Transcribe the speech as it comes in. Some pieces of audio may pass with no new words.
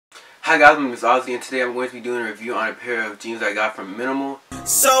Hi guys, my name is Ozzy, and today I'm going to be doing a review on a pair of jeans I got from MNML.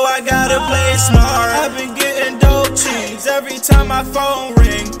 So I gotta play smart. I've been getting dope cheese every time my phone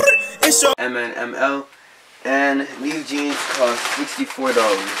ring. It's your MNML, and these jeans cost $64.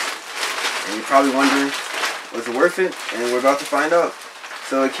 And you're probably wondering, was it worth it? And we're about to find out.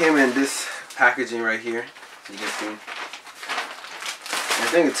 So it came in this packaging right here, as you can see. I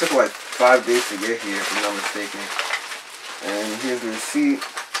think it took like 5 days to get here, if I'm not mistaken. And here's the receipt.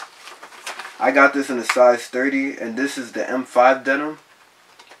 I got this in a size 30, and this is the M5 denim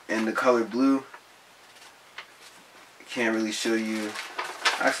in the color blue. Can't really show you.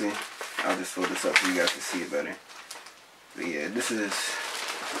 Actually, I'll just fold this up so you guys can see it better. But yeah, this is.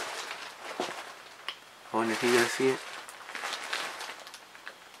 I wonder if you guys see it.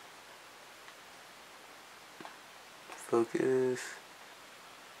 Focus.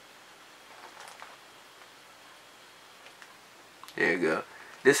 There you go.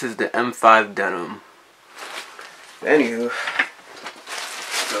 This is the M5 denim. Anywho,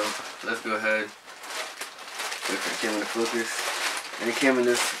 so let's go ahead. Wait for the camera to focus. And it came in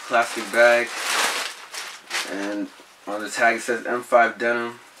this plastic bag, and on the tag it says M5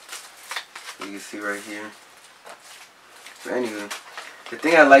 denim. You can see right here. But anywho, the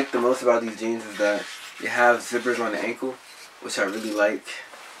thing I like the most about these jeans is that they have zippers on the ankle, which I really like.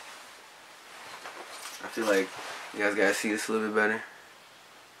 I feel like you guys gotta see this a little bit better.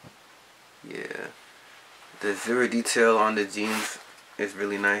 Yeah, the zipper detail on the jeans is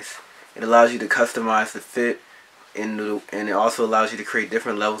really nice. It allows you to customize the fit, and it also allows you to create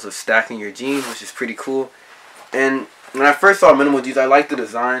different levels of stacking your jeans, which is pretty cool. And when I first saw MNML jeans, I liked the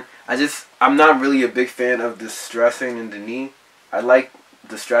design. I'm not really a big fan of the stressing in the knee. I like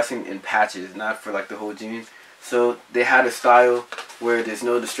the stressing in patches, not for like the whole jeans. So they had a style where there's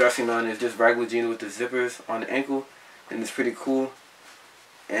no distressing on it. It's just regular jeans with the zippers on the ankle, and it's pretty cool.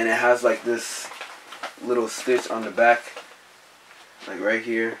 And it has like this little stitch on the back, like right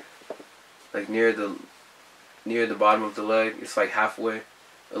here, like near the bottom of the leg. It's like halfway,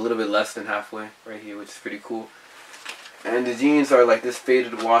 a little bit less than halfway right here, which is pretty cool. And the jeans are like this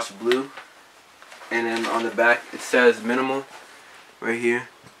faded wash blue, and then on the back it says MNML right here,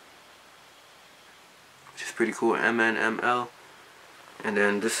 which is pretty cool, MNML. And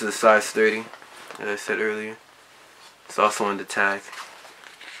then this is a size 30, as I said earlier. It's also on the tag.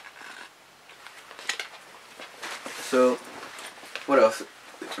 So, what else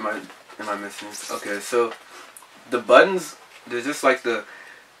am I missing? Okay, so the buttons, they're just like the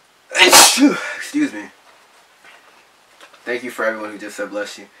excuse me. Thank you for everyone who just said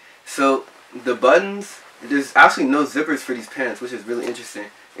bless you. So the buttons, there's actually no zippers for these pants, which is really interesting.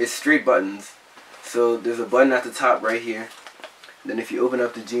 It's straight buttons. So there's a button at the top right here. Then if you open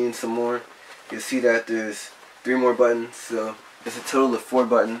up the jeans some more, you'll see that there's 3 more buttons. So it's a total of 4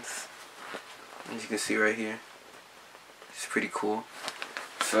 buttons, as you can see right here. It's pretty cool.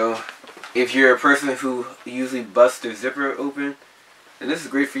 So if you're a person who usually busts their zipper open, then this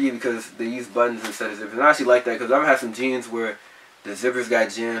is great for you because they use buttons instead of zippers. And I actually like that because I've had some jeans where the zippers got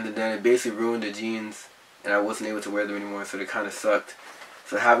jammed and then it basically ruined the jeans and I wasn't able to wear them anymore, so they kind of sucked.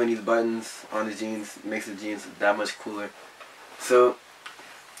 So having these buttons on the jeans makes the jeans that much cooler. So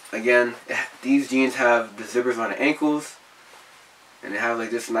again, these jeans have the zippers on the ankles, and they have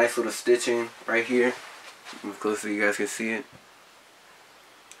like this nice little stitching right here. Move closer so you guys can see it.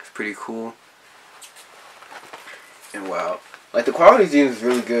 It's pretty cool. And wow, like the quality of jeans is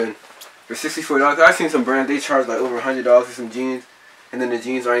really good. For $64, I've seen some brands, they charge like over $100 for some jeans, and then the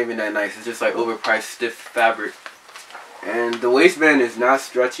jeans aren't even that nice. It's just like overpriced stiff fabric. And the waistband is not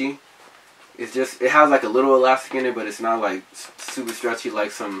stretchy. It's just, it has like a little elastic in it, but it's not like super stretchy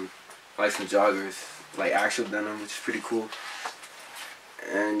like some joggers, like actual denim, which is pretty cool.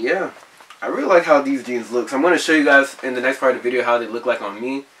 And yeah, I really like how these jeans look. So I'm going to show you guys in the next part of the video how they look like on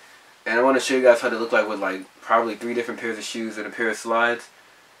me. And I want to show you guys how they look like with like probably 3 different pairs of shoes and a pair of slides.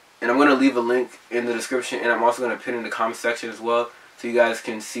 And I'm going to leave a link in the description, and I'm also going to pin in the comment section as well, so you guys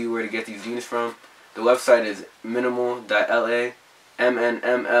can see where to get these jeans from. The website is MNML.LA,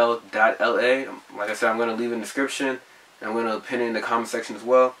 MNML.LA. Like I said, I'm going to leave in the description, and I'm going to pin it in the comment section as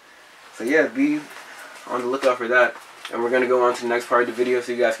well. So yeah, be on the lookout for that. And we're going to go on to the next part of the video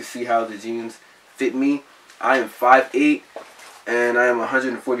so you guys can see how the jeans fit me. I am 5'8", and I am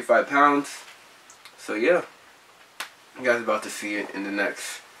 145 pounds. So yeah, you guys are about to see it in the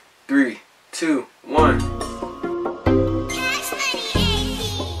next 3, 2, 1.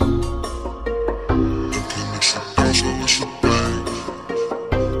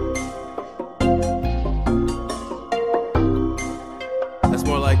 That's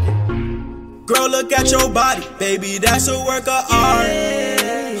more like it. Girl, look at your body, baby, that's a work of art.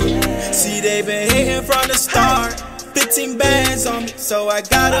 See, they been hating from the start. 15 bands on me, so I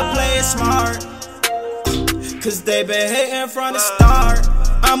gotta play it smart. Cause they been hating from the start.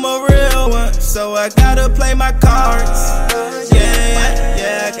 I'm a real one, so I gotta play my cards.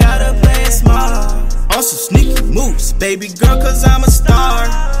 Yeah, I gotta play it smart. On some sneaky moves, baby girl, cause I'm a star.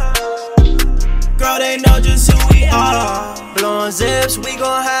 Girl, they know just who we are. Blowing zips, we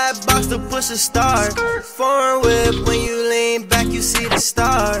gon' have box to push a start. Foreign whip, when you lean back, you see the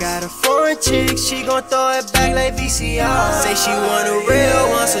stars. Got a foreign chick, she gon' throw it back like VCR. Say she want a real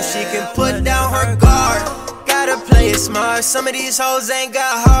one, so she can put down her guard. Gotta play it smart, some of these hoes ain't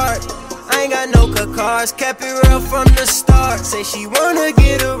got heart. I ain't got no cut cards, kept it real from the start. Say she wanna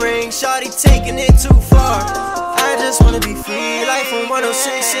get a ring, shawty taking it too far. I just wanna be free, like from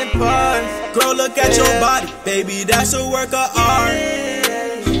 106 in Park. Girl, look at your body, baby, that's a work of art.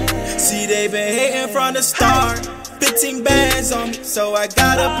 See, they been hating from the start. 15 bands on me, so I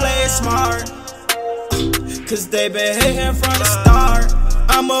gotta play it smart. Cause they been hating from the start.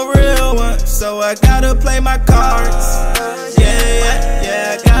 I'm a real one, so I gotta play my cards.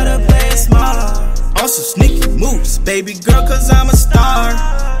 Yeah, I gotta play it smart. On some sneaky moves, baby girl, cause I'm a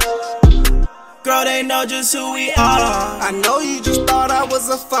star. Girl, they know just who we are. I know you just thought I was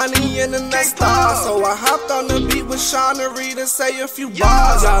a funny internet star, so I hopped on the beat with Sean to read and say a few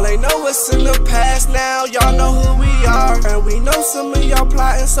bars. Y'all ain't know what's in the past now, y'all know who we are. And we know some of y'all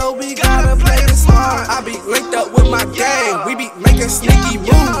plotting, so we gotta play it smart. I be linked up with my gang, we be making sneaky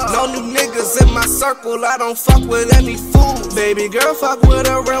moves. No new niggas in my circle, I don't fuck with any fools. Baby girl, fuck with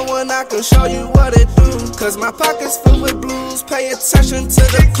a real one, I can show you what it do. Cause my pockets filled with blues, pay attention to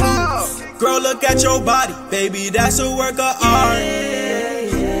the clues. Girl, look at your body, baby, that's a work of art.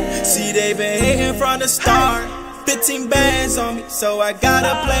 See, they been hating from the start. 15 bands on me, so I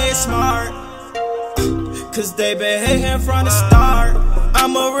gotta play it smart. Cause they been hating from the start.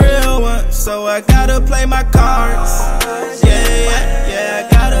 I'm a real one, so I gotta play my cards. Yeah,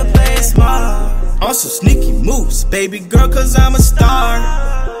 I gotta play it smart. On some sneaky moves, baby girl, cause I'm a star.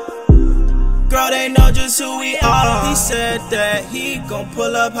 Girl, they know just who we are. He said that he gon'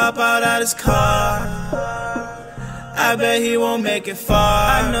 pull up, hop out his car. I bet he won't make it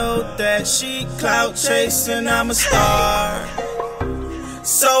far. I know that she clout chasing, I'm a star.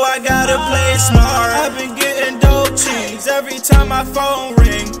 So I gotta play it smart. I've been getting dope cheese every time my phone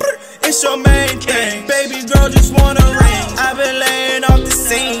ring. It's your main thing, baby girl, just wanna ring. I've been laying off the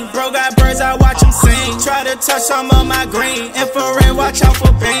scene, bro got birds, I watch him sing. Try to touch some of my green, infrared, watch out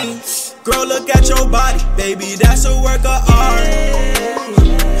for beans. Girl, look at your body, baby, that's a work of art.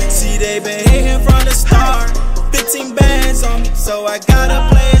 See, they been hating from the start. 15 bands on me, so I gotta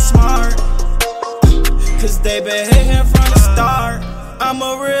play it smart. Cause they been hating from the start. I'm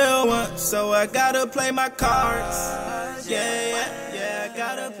a real one, so I gotta play my cards. Yeah, I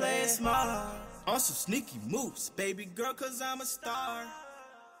gotta play it smart. On some sneaky moves, baby girl, cause I'm a star.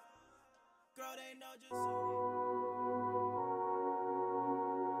 Girl, they know just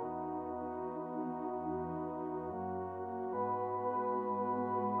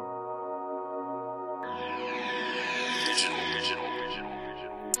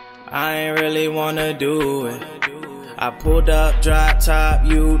I ain't really wanna do it. I pulled up, drop top,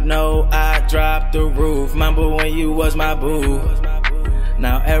 you know I dropped the roof. Remember when you was my boo?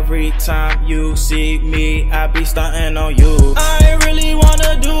 Now every time you see me, I be stunting on you. I ain't really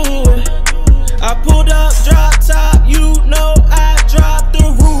wanna do it. I pulled up, drop top, you know I dropped the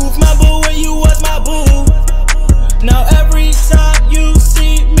roof. Remember when you was my boo? Now every time you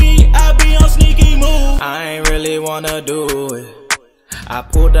see me, I be on sneaky move. I ain't really wanna do it. I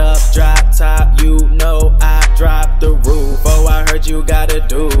pulled up, drop top, you know I dropped the roof. Oh, I heard you gotta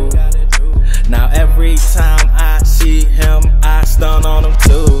do. Now every time I see him, I stun on him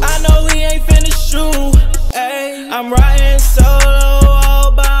too. I know he ain't finished true. Ay, I'm riding solo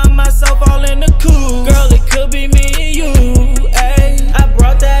all by myself, all in the coupe. Girl, it could be me and you. Ay, I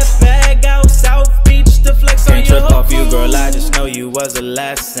brought that bag out South Beach to flex on your trip off you, girl. I just know you was a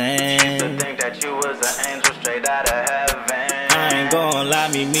lesson. To think that you was an angel straight out of heaven. I ain't gon' lie,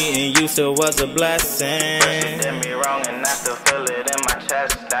 me meeting you still was a blessing. But you did me wrong and I still feel it in my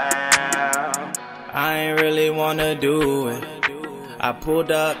chest down. I ain't really wanna do it. I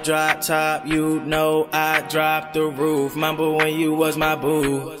pulled up, drop top, you know I dropped the roof. Remember when you was my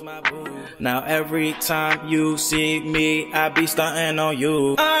boo? Now every time you see me, I be stunting on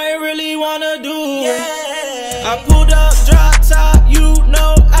you. I ain't really wanna do it. I pulled up, drop top, you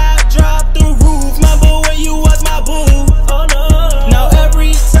know